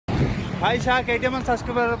ভাই চাওক কেইটামান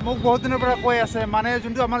ছাবস্ক্ৰাইবাৰ মোক বহুত দিনৰ পৰা কৈ আছে মানে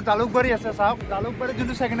যোনটো আমাৰ জালুকবাৰী আছে চাওক জালুকবাৰীত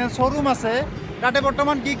যোনটো ছেকেণ্ড হেণ্ড শ্ব'ৰুম আছে তাতে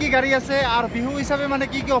বৰ্তমান কি গাড়ী আছে আৰু বিহু হিচাপে মানে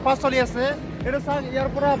কি অফাৰ চলি আছে এইটো চাওক ইয়াৰ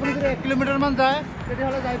পৰা আপুনি যদি 1 কিলোমিটাৰমান যায়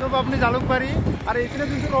তেতিয়াহ'লে যাই পাব আপুনি জালুকবাৰী আৰু এইপিনে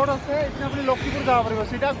যোনটো ৰোড আছে এইপিনে আপুনি লক্ষীপুৰ যাব পাৰিব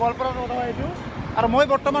চিধা গোৱালপাৰা ৰোড হয় এইটো আৰু মই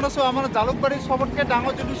বৰ্তমান আছোঁ আমাৰ জালুকবাৰীৰ চবতকৈ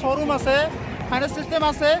ডাঙৰ যোনটো শ্ব'ৰুম আছে ফাইনেন্স চিষ্টেম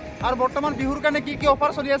আছে আৰু বৰ্তমান বিহুৰ কাৰণে কি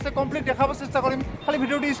অফাৰ চলি আছে কমপ্লিট দেখাব চেষ্টা কৰিম খালি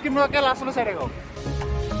ভিডিঅ'টো স্ক্ৰীন নোহোৱাকৈ লাষ্টলৈ চাই থাকক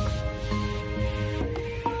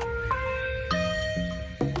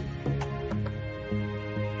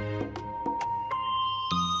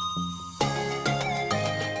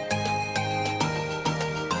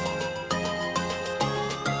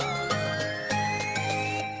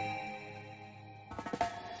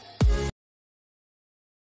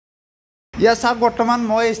ইয়াৰ চাওক বৰ্তমান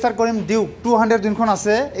মই ষ্টাৰ্ট কৰিম ডিউক 200 যোনখন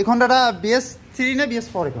আছে এইখন দাদা BS3 নে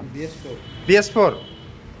BS4 এইখন BS4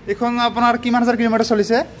 এইখন আপোনাৰ কিমান হাজাৰ কিলোমিটাৰ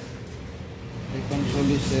চলিছে এইখন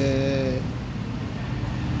চলিছে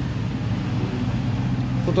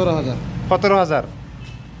 17000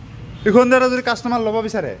 এইখন দাদা যদি কাষ্টমাৰ ল'ব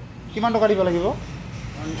বিচাৰে কিমান টকা দিব লাগিব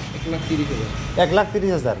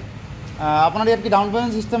 1,30,000 আপোনাৰ ইয়াত কি ডাউন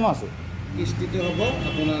পেমেণ্ট চিষ্টেমো আছে কিস্তিতে হ'ব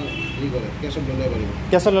আপোনাৰ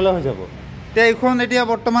কেছত ল'লে হৈ যাব তে এইখন এতিয়া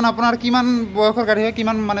বৰ্তমান আপোনাৰ কিমান বয়সৰ গাড়ী হয়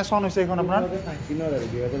কিমান মানে চন হৈছে এইখন আপোনাৰ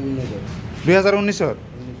 2019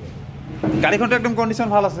 গাড়ীখনটো একদম কণ্ডিশ্যন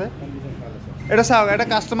ভাল আছে এটা চাওক এটা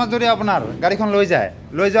কাষ্টমাৰ যদি আপোনাৰ গাড়ীখন লৈ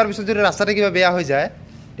যোৱাৰ পিছত যদি ৰাস্তাতে কিবা বেয়া হৈ যায়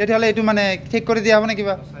তেতিয়াহ'লে এইটো মানে ঠিক কৰি দিয়া হ'ব নে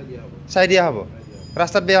কিবা চাই দিয়া হ'ব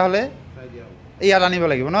ৰাস্তাত বেয়া হ'লে ইয়াত আনিব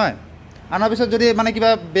লাগিব নহয় আনাৰ পিছত যদি মানে কিবা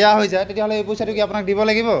বেয়া হৈ যায় তেতিয়াহ'লে এই পইচাটো কি আপোনাক দিব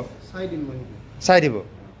লাগিব চাই দিব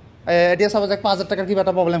এতিয়া চাব যে 5,000 টকাৰ কিবা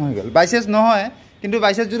এটা প্ৰব্লেম হৈ গ'ল বাইচেছ নহয় কিন্তু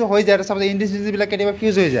বাইচেছ যদি হৈ যায় চাব যে ইঞ্জিনবিলাক কেতিয়াবা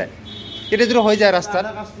ফিউজ হৈ যায় কেতিয়া যদি হৈ যায় ৰাস্তাত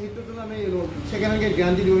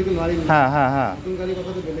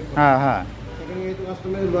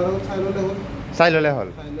চাই ল'লে হ'ল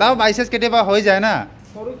তাও বাইচেছ কেতিয়াবা হৈ যায় না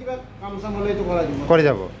কৰি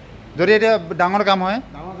যাব যদি এতিয়া ডাঙৰ কাম হয়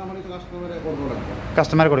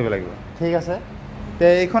কাষ্টমাৰে কৰিব লাগিব ঠিক আছে তে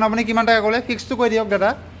এইখন আপুনি কিমান টকা ক'লে ফিক্সটো কৈ দিয়ক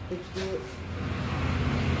দাদা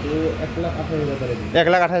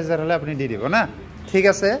 1,28,000 হ'লে আপুনি দি দিব না ঠিক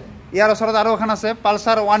আছে ইয়াৰ ওচৰত আৰু এখন আছে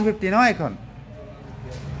পালচাৰ 150 নহয়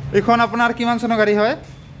এইখন আপোনাৰ কিমান চনৰ গাড়ী হয়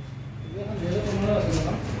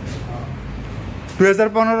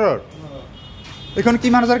 2015 এইখন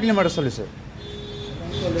কিমান হাজাৰ কিলোমিটাৰ চলিছে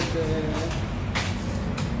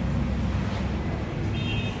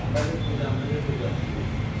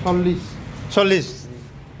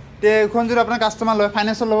 40 তে এইখন যদি আপোনাৰ কাষ্টমাৰ লয়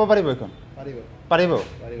ফাইনেন্সত ল'ব পাৰিব এইখন পাৰিব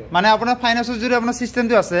মানে আপোনাৰ ফাইনেন্সৰ যদি আপোনাৰ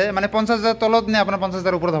চিষ্টেমটো আছে মানে 50,000 তলত নে আপোনাৰ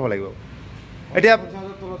 50,000 ওপৰত হ'ব লাগিব এতিয়া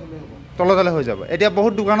তলত হ'লে হৈ যাব এতিয়া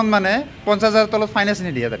বহুত দোকানত মানে 50,000 তলত ফাইনেন্স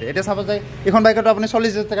নিদিয়ে তাতে এতিয়া চাব যায় এইখন বাইকতো আপুনি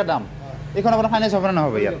 40,000 টকা দাম এইখন আপোনাৰ ফাইনেন্স হ'ব নে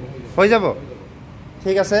নহ'ব ইয়াত হৈ যাব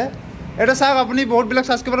ঠিক আছে এটা চাওক আপুনি বহুতবিলাক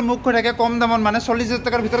ছাবস্ক্ৰাইবাৰ মোক কৈ থাকে কম দামত মানে 40,000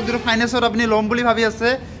 টকাৰ ভিতৰত যদি ফাইনেন্সত আপুনি ল'ম বুলি ভাবি আছে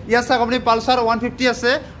ইয়াত চাওক আপুনি পালচাৰ 150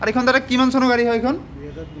 আছে আৰু এইখন দাদা কিমান চনৰ গাড়ী হয় এইখন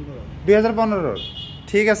 2015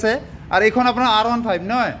 ঠিক আছে আৰু এইখন আপোনাৰ R15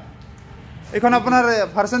 নহয় এইখন আপোনাৰ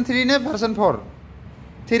ভাৰ্চন 3 নে ভাৰ্চন 4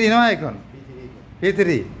 3 নহয় এইখন V3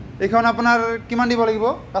 এইখন আপোনাৰ কিমান দিব লাগিব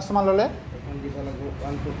কাষ্টমাৰ ল'লে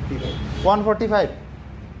 145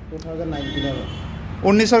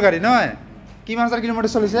 2019 গাড়ী নহয় কিমান হাজাৰ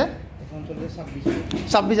কিলোমিটাৰ চলিছে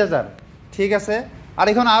 26,000 ঠিক আছে আৰু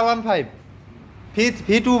এইখন R15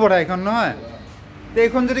 V2 বঢ়া এইখন নহয় তে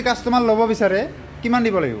এইখন যদি কাষ্টমাৰ ল'ব বিচাৰে কিমান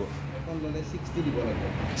দিব লাগিব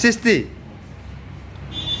 60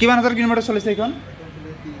 কিমান হাজাৰ কিলোমিটাৰ চলিছে এইখন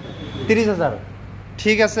 30,000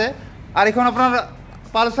 ঠিক আছে আৰু এইখন আপোনাৰ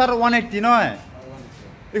পালচাৰ 180 নহয়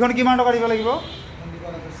এইখন কিমান টকা দিব লাগিব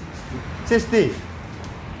 60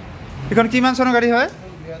 এইখন কিমান চনৰ গাড়ী হয়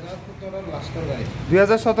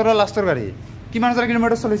 2017 লাষ্টৰ গাড়ী কিমান হাজাৰ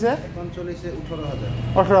কিলোমিটাৰ চলিছে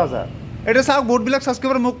 18,000 এটা চাওক বহুতবিলাক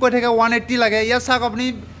ছাবস্ক্ৰাইবাৰ মোক কৈ থাকে 180 লাগে ইয়াত চাওক আপুনি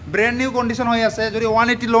ব্ৰেণ্ড নিউ কণ্ডিশ্যন হৈ আছে যদি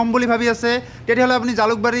 180 ল'ম বুলি ভাবি আছে তেতিয়াহ'লে আপুনি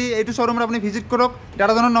জালুকবাৰী এইটো শ্ব'ৰুমত আপুনি ভিজিট কৰক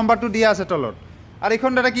দাদাজনৰ নম্বৰটো দিয়া আছে তলত আৰু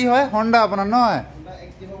এইখন দাদা কি হয় হণ্ডা আপোনাৰ নহয়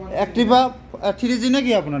এক্টিভা 3G নে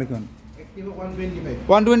কি আপোনাৰ এইখন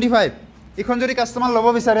 125 এইখন যদি কাষ্টমাৰ ল'ব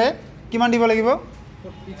বিচাৰে কিমান দিব লাগিব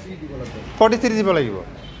 43 দিব লাগিব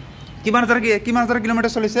কিমান হাজাৰ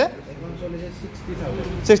কিলোমিটাৰ চলিছে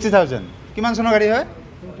 60,000 কিমান চনৰ গাড়ী হয়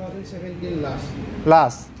 2017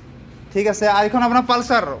 লাষ্ট ঠিক আছে আৰু এইখন আপোনাৰ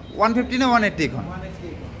পালচাৰ 150 নে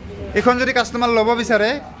 180 এইখন যদি কাষ্টমাৰ ল'ব বিচাৰে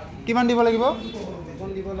কিমান দিব লাগিব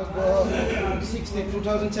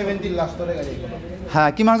হ্যাঁ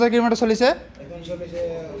কিমান হাজাৰ কিলোমিটাৰ চলিছে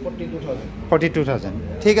 42,000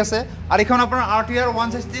 ঠিক আছে আৰু এইখন আপোনাৰ RTR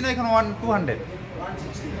 160 না এইখন 200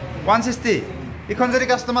 160 এখন যদি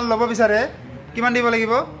কাস্টমাৰ ল'ব বিচাৰে কিমান দিব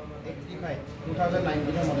লাগিব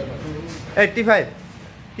 85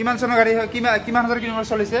 কিমান চনৰ গাড়ী হয় কিমান হাজাৰ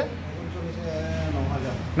কিলোমিটাৰ চলিছে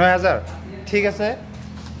 9000 ঠিক আছে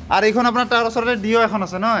আৰু এইখন আপোনাৰ তাৰ ওচৰতে ডিও এখন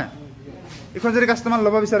আছে নহয় এইখন যদি কাস্টমাৰ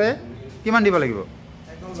ল'ব বিচাৰে কিমান দিব লাগিব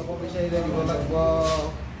এখন ল'ব বিচাৰিলে দিব লাগিব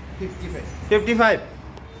 55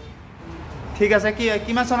 ঠিক আছে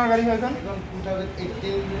কিমান চনৰ গাড়ী হয় এইখন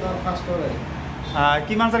 2018 ফাৰ্ষ্টৰ গাড়ী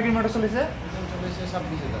কিমান হাজাৰ কিলোমিটাৰ চলিছে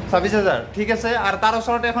 26000 ঠিক আছে আৰু তাৰ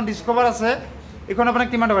ওচৰতে এখন ডিস্কভাৰ আছে এইখন আপোনাক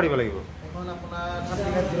কিমান টকা দিব লাগিব এখন আপোনাৰ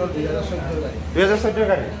 35 গাড়ী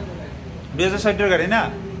 2014 গাড়ী 2014 গাড়ী না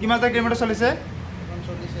কিমান হাজাৰ কিলোমিটাৰ চলিছে এখন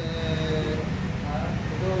চলিছে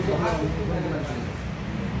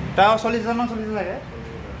তাও 40000 মান চলিছে লাগে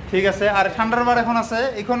ঠিক আছে আৰু থান্ডাৰবাৰ্ড এখন আছে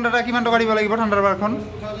এইখন দাদা কিমান টকা দিব লাগিব থান্ডাৰবাৰ্ডখন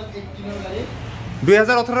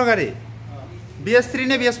 2018 গাড়ী BS3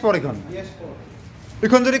 নে BS4 এখন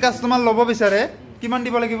এখন যদি কাস্টমাৰ ল'ব বিচাৰে কিমান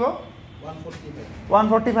দিব লাগিব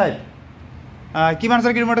 145 কিমান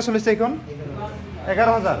হাজাৰ কিলোমিটাৰ চলিছে এইখন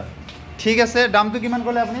 11000 ঠিক আছে দামটো কিমান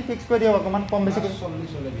ক'লে আপুনি ফিক্স কৰি দিয়ক অকমান কম বেছি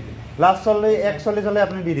লাষ্ট চলে 140 হলে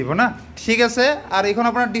আপুনি দি দিব না ঠিক আছে আৰু এইখন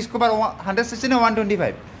আপোনাৰ ডিস্কভাৰ 160 নে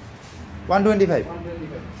 125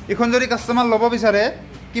 এখন যদি কাস্টমাৰ ল'ব বিচাৰে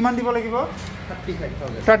কিমান দিব লাগিব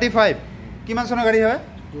 35 কিমান চনৰ গাড়ী হয়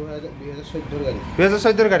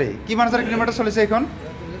 2014 গাড়ী কিমান হাজাৰ কিলোমিটাৰ চলিছে এইখন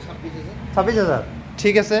 26000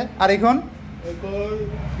 ঠিক আছে আৰু এইখন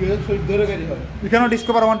 2014 গাড়ী হয় এখানে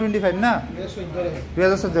ডিস্কভাৰ 125 না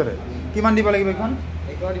 2014 কিমান দিব লাগিব এখন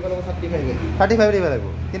একবাৰ দিব লাগিব 35 দিব লাগিব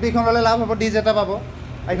কিন্তু এখন ললে লাভ হ'ব ডিজ এটা পাব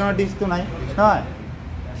এইখনৰ ডিজটো নাই নহয়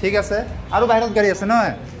ঠিক আছে আৰু বাহিৰত গাড়ী আছে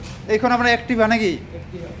নহয় এইখন আপোনাৰ এক্টিভা নেকি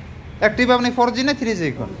এক্টিভা আপুনি 4G নে 3G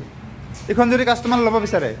এখন যদি কাস্টমাৰ ল'ব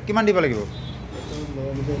বিচাৰে কিমান দিব লাগিব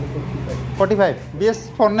 45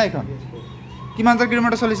 BS4 না এখন কিমান হাজাৰ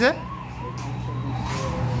কিলোমিটাৰ চলিছে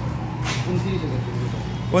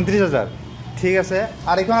 29000 ঠিক আছে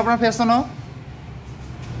আৰ এখন আপনাৰ ফ্যাশনও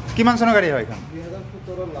কিমান চনৰ গাড়ী হয় এখন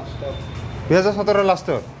 2017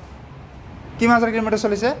 লাষ্টৰ কিমান হাজাৰ কিলোমিটাৰ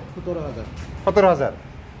চলিছে 17000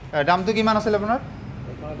 দামটো কিমান আছিল আপোনাৰ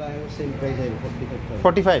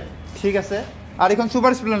 45 ঠিক আছে আর এখন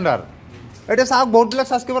সুপার স্প্লেন্ডার এটা চাওক বহুতবিলাক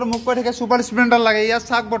সাবস্ক্রাইবার মুখ পাই থাকে সুপার স্প্লেন্ডার লাগে ইয়াত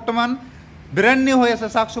চাওক বৰ্তমান ব্র্যান্ড নিউ হৈ আছে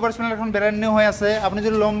চাওক সুপার স্প্লেন্ডার এখন ব্র্যান্ড নিউ হৈ আছে আপুনি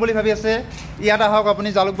যদি ল'ম বুলি ভাবি আছে ইয়াত আহক আপুনি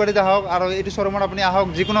জালুকবাৰীত আহক আৰু এইটো শ্ব'ৰুমত আপুনি আহক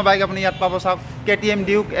যিকোনো বাইক আপুনি ইয়াত পাব চাওক KTM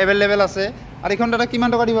ডিউক এভেইলেবল আছে আৰু এখন দাদা কিমান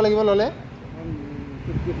টকা দিব লাগিব ল'লে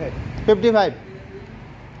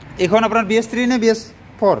 55 এখন আপোনাৰ BS3 নে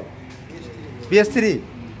BS4 BS3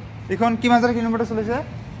 এখন কিমান হাজাৰ কিলোমিটাৰ চলিছে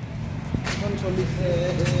এখন চলিছে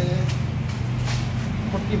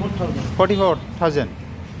 44000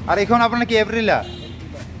 আৰু এখন আপোনাৰ কি এপ্ৰিলা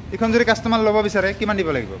এখন যদি কাস্টমাৰ ল'ব বিচাৰে কিমান দিব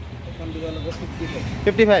লাগিব এখন দিব লাগিব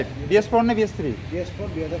 55 BS4 নে BS3 BS4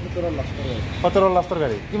 2017 লাষ্টৰ গাড়ী 17 লাষ্টৰ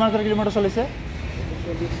গাড়ী কিমান হাজাৰ কিলোমিটাৰ চলিছে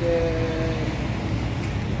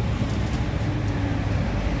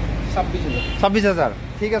 26000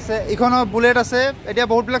 ঠিক আছে এইখন বুলেট আছে এতিয়া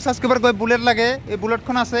বহুতবিলাক সাবস্ক্রাইবার গৈ বুলেট লাগে এই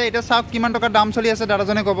বুলেটখন আছে এটা চাওক কিমান টকা দাম চলি আছে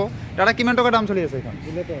দাদাজনে ক'ব দাদা কিমান টকা দাম চলি আছে এইখন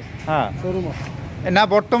বুলেটৰ হ্যাঁ শ্ব'ৰুমত না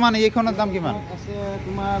বৰ্তমান এইখনৰ দাম কিমান আছে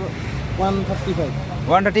তোমাৰ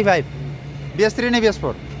 135 BS3 নে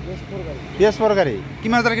BS4 BS4 গাড়ী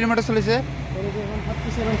কিমান হাজাৰ কিলোমিটাৰ চলিছে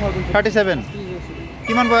 37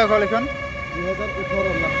 কিমান বয়স হ'ল এইখন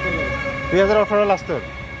 2018 লাষ্টৰ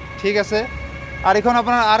ঠিক আছে আর এখন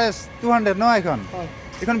আপনার RS 200 ন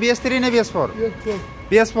এখন BS3 নে BS4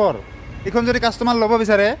 এখন যদি কাস্টমার ল'ব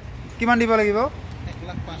বিচাৰে কিমান দিব লাগিব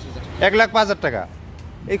 1,05,000 টাকা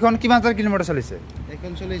এখন কিমান হাজাৰ কিলোমিটাৰ চলিছে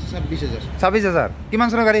এখন চলিছে 26000 কিমান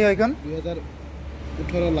চনৰ গাড়ী হয় এখন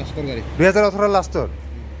 2018 লাষ্টৰ গাড়ী 2018 লাষ্টৰ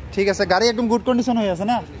ঠিক আছে গাড়ী একদম গুড কন্ডিশন হৈ আছে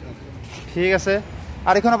না ঠিক আছে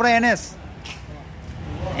আর এখন আপোনাৰ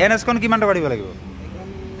NS খন কিমান টকা দিব লাগিব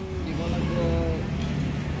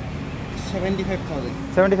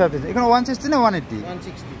 75,000 এখন 160 নে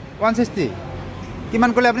 160 কিমান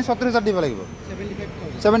ক'লে আপুনি 70000 দিব লাগিব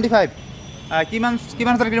 75 কিমান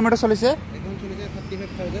হাজাৰ কিলোমিটাৰ চলিছে এখন চলিছে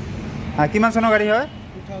 35000 কিমান চনৰ গাড়ী হয়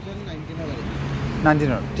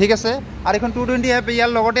 2019 ঠিক আছে আৰ এখন 220 ইয়াৰ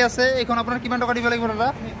লগতে আছে এখন আপোনাৰ কিমান টকা দিব লাগিব দাদা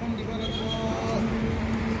এখন দিব লাগিব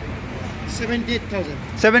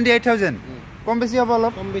 78000 কম বেছি হ'ব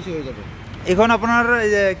অলপ কম বেছি হৈ যাব এখন আপোনাৰ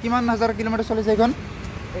কিমান হাজাৰ কিলোমিটাৰ চলিছে এখন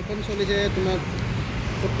চলিছে তোমাৰ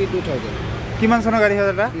 42000 কিমান চনৰ গাড়ী হয়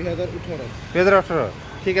দাদা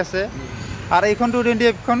 2018 ঠিক আছে আৰ এইখন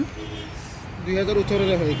 220 খন 2018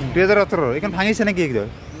 ৰে হয় 2018 এখন ভাঙিছে নেকি একদম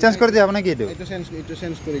চেঞ্জ কৰি দিয়া হ'ব নেকি এইটো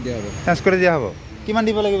চেঞ্জ কৰি দিয়া হ'ব কিমান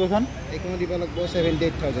দিব লাগিব এখন দিব লাগিব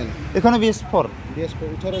 78000 এখন BS4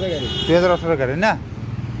 18 গাড়ী 2018 গাড়ী না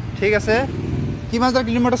ঠিক আছে কিমান হাজাৰ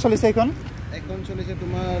কিলোমিটাৰ চলিছে এইখন এখন চলিছে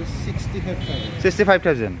তোমাৰ 65,000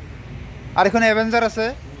 65,000 আৰু এখন এভেঞ্জাৰ আছে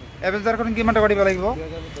এভেঞ্জাৰখন কিমান টকা দিব লাগিব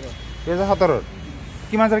 2017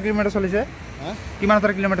 কিমান হাজাৰ কিলোমিটাৰ চলিছে কিমান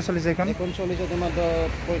হাজাৰ কিলোমিটাৰ চলিছে এইখন চলিছে তোমাৰ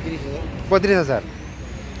 35,000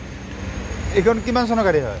 এইখন কিমান চনৰ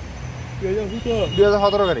গাড়ী হয়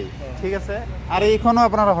 2017 গাড়ী ঠিক আছে আৰু এইখনো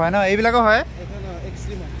আপোনাৰ হয় ন এইবিলাকো হয়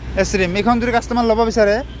এক্সট্ৰিম এইখন যদি কাষ্টমাৰ ল'ব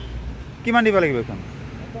বিচাৰে কিমান দিব লাগিব এইখন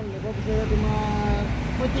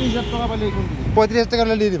 35,000 টকা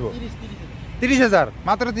দি দিব 30,000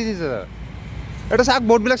 মাত্ৰ 30,000 এটা চাওক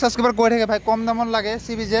বহুতবিলাক ছাবস্ক্ৰাইবাৰ কৈ থাকে ভাই কম দামত লাগে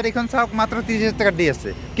CBZ এইখন চাওক মাত্ৰ 30,000 টকা দি আছে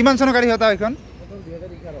কিমান চনৰ গাড়ী হয় এইখন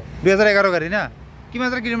 2011 গাড়ী না কিমান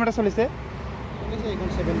হাজাৰ কিলোমিটাৰ চলিছে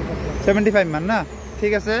 75 মান না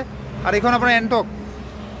ঠিক আছে আৰু এইখন আপোনাৰ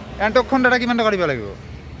এণ্টকখন দাদা কিমান টকা দিব লাগিব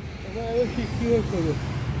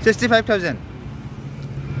 65,000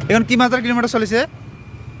 এইখন কিমান হাজাৰ কিলোমিটাৰ চলিছে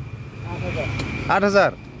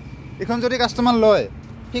 8,000 এইখন যদি কাষ্টমাৰ লয়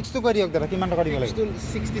ফিক্সটো কৰি দিয়ক দাদা কিমান টকা দিব লাগিব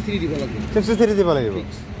 63 দিব লাগিব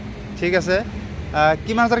ঠিক আছে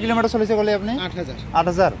কিমান হাজাৰ কিলোমিটাৰ চলিছে ক'লে আপুনি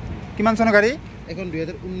 8,000 কিমান চনৰ গাড়ী এখন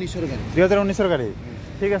 2019 গাড়ী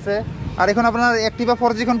ঠিক আছে আৰু এইখন আপোনাৰ এক্টিভা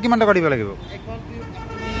 4G খন কিমান টকা দিব লাগিব এখন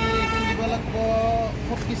দিব লাগিব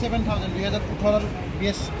 47,000 2018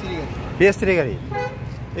 BS3 গাড়ী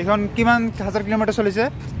এইখন কিমান হাজাৰ কিলোমিটাৰ চলিছে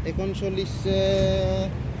এখন চলিছে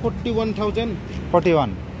 41,000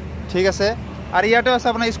 ঠিক আছে আৰু ইয়াতে আছে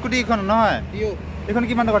আপোনাৰ স্কুটি এখন নহয় এইখন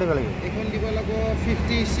কিমান টকা দিব লাগিব এখন দিব লাগিব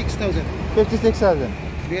 56,000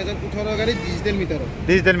 2018 গাড়ী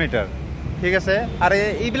ডিজিটেল মিটাৰ ঠিক আছে আৰু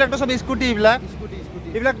এইবিলাকতো সব স্কুটি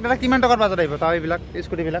এইবিলাক দাদা কিমান টকাৰ বাজেট আহিব তাৰ এইবিলাক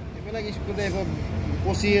স্কুটিবিলাক স্কুটি আহিব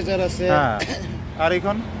 25,000 আছে আৰু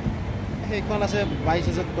এইখন সেইখন আছে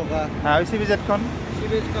 22,000 টকা CBZ-খন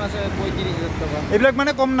আছে 35,000 টকা এইবিলাক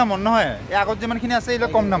মানে কম দামত নহয় এই আগত যিমানখিনি আছে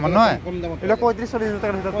এইবিলাক কম দামত নহয় এইবিলাক 35-40,000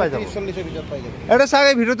 টকাৰ ভিতৰত পাই যাব এটা চাওক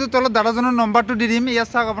এই ভিডিঅ'টোৰ তলত দাদাজনৰ নম্বৰটো দি দিম ইয়াত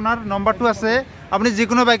চাওক আপোনাৰ নম্বৰটো আছে আপুনি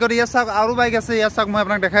যিকোনো বাইকৰ ইয়াত চাওক আৰু বাইক আছে ইয়াত চাওক মই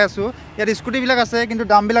আপোনাক দেখাই আছোঁ ইয়াত স্কুটিবিলাক আছে কিন্তু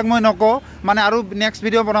দামবিলাক মই নকওঁ মানে আৰু নেক্সট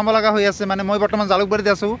ভিডিঅ' বনাব লগা হৈ আছে মানে মই বৰ্তমান জালুকবাৰীত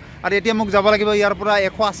আছোঁ আৰু এতিয়া মোক যাব লাগিব ইয়াৰ পৰা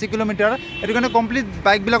 180 কিলোমিটাৰ এইটো কাৰণে কমপ্লিট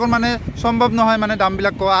বাইকবিলাকৰ মানে সম্ভৱ নহয় মানে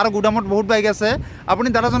দামবিলাক কওঁ আৰু গুদামত বহুত বাইক আছে আপুনি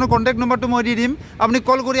দাদাজনৰ কণ্টেক্ট নম্বৰটো মই দি দিম আপুনি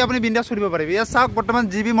কল কৰি আপুনি বিন্দাছ কৰিব পাৰিব ইয়াত চাওক বৰ্তমান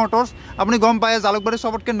GB মটৰ্ছ আপুনি গম পায় জালুকবাৰী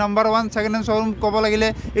চবতকৈ নম্বৰ 1 ছেকেণ্ড হেণ্ড শ্ব'ৰুম ক'ব লাগিলে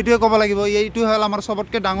এইটোৱে ক'ব লাগিব এইটো হ'ল আমাৰ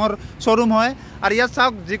চবতকৈ ডাঙৰ শ্ব'ৰুম হয় আৰু ইয়াত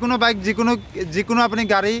চাওক যিকোনো বাইক যিকোনো আপুনি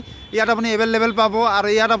গাড়ী ইয়াত আপুনি এভেইলেবল পাব আৰু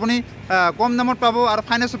ইয়াত আপুনি কম দামত পাব আৰু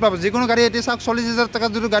ফাইনেন্সত পাব যিকোনো গাড়ী এতিয়া চাওক 40,000 টকা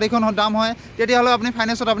যদি গাড়ীখনৰ দাম হয় তেতিয়াহ'লে আপুনি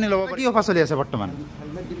ফাইনেন্সত আপুনি ল'ব কি অফাৰ চলি আছে বৰ্তমান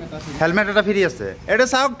হেলমেট এটা ফ্ৰী আছে এটা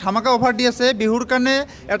চাওক ধামাকা অফাৰ দি আছে বিহুৰ কাৰণে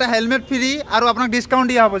এটা হেলমেট ফ্ৰী আৰু আপোনাক ডিছকাউণ্ট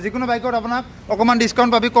দিয়া হ'ব যিকোনো বাইকত আপোনাক অকণমান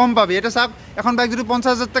ডিছকাউণ্ট পাবি কম পাবি এটা চাওক এখন বাইক যদি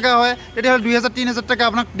 50,000 টকা হয় তেতিয়াহ'লে 2,000-3,000 টকা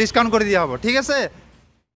আপোনাক ডিছকাউণ্ট কৰি দিয়া হ'ব ঠিক আছে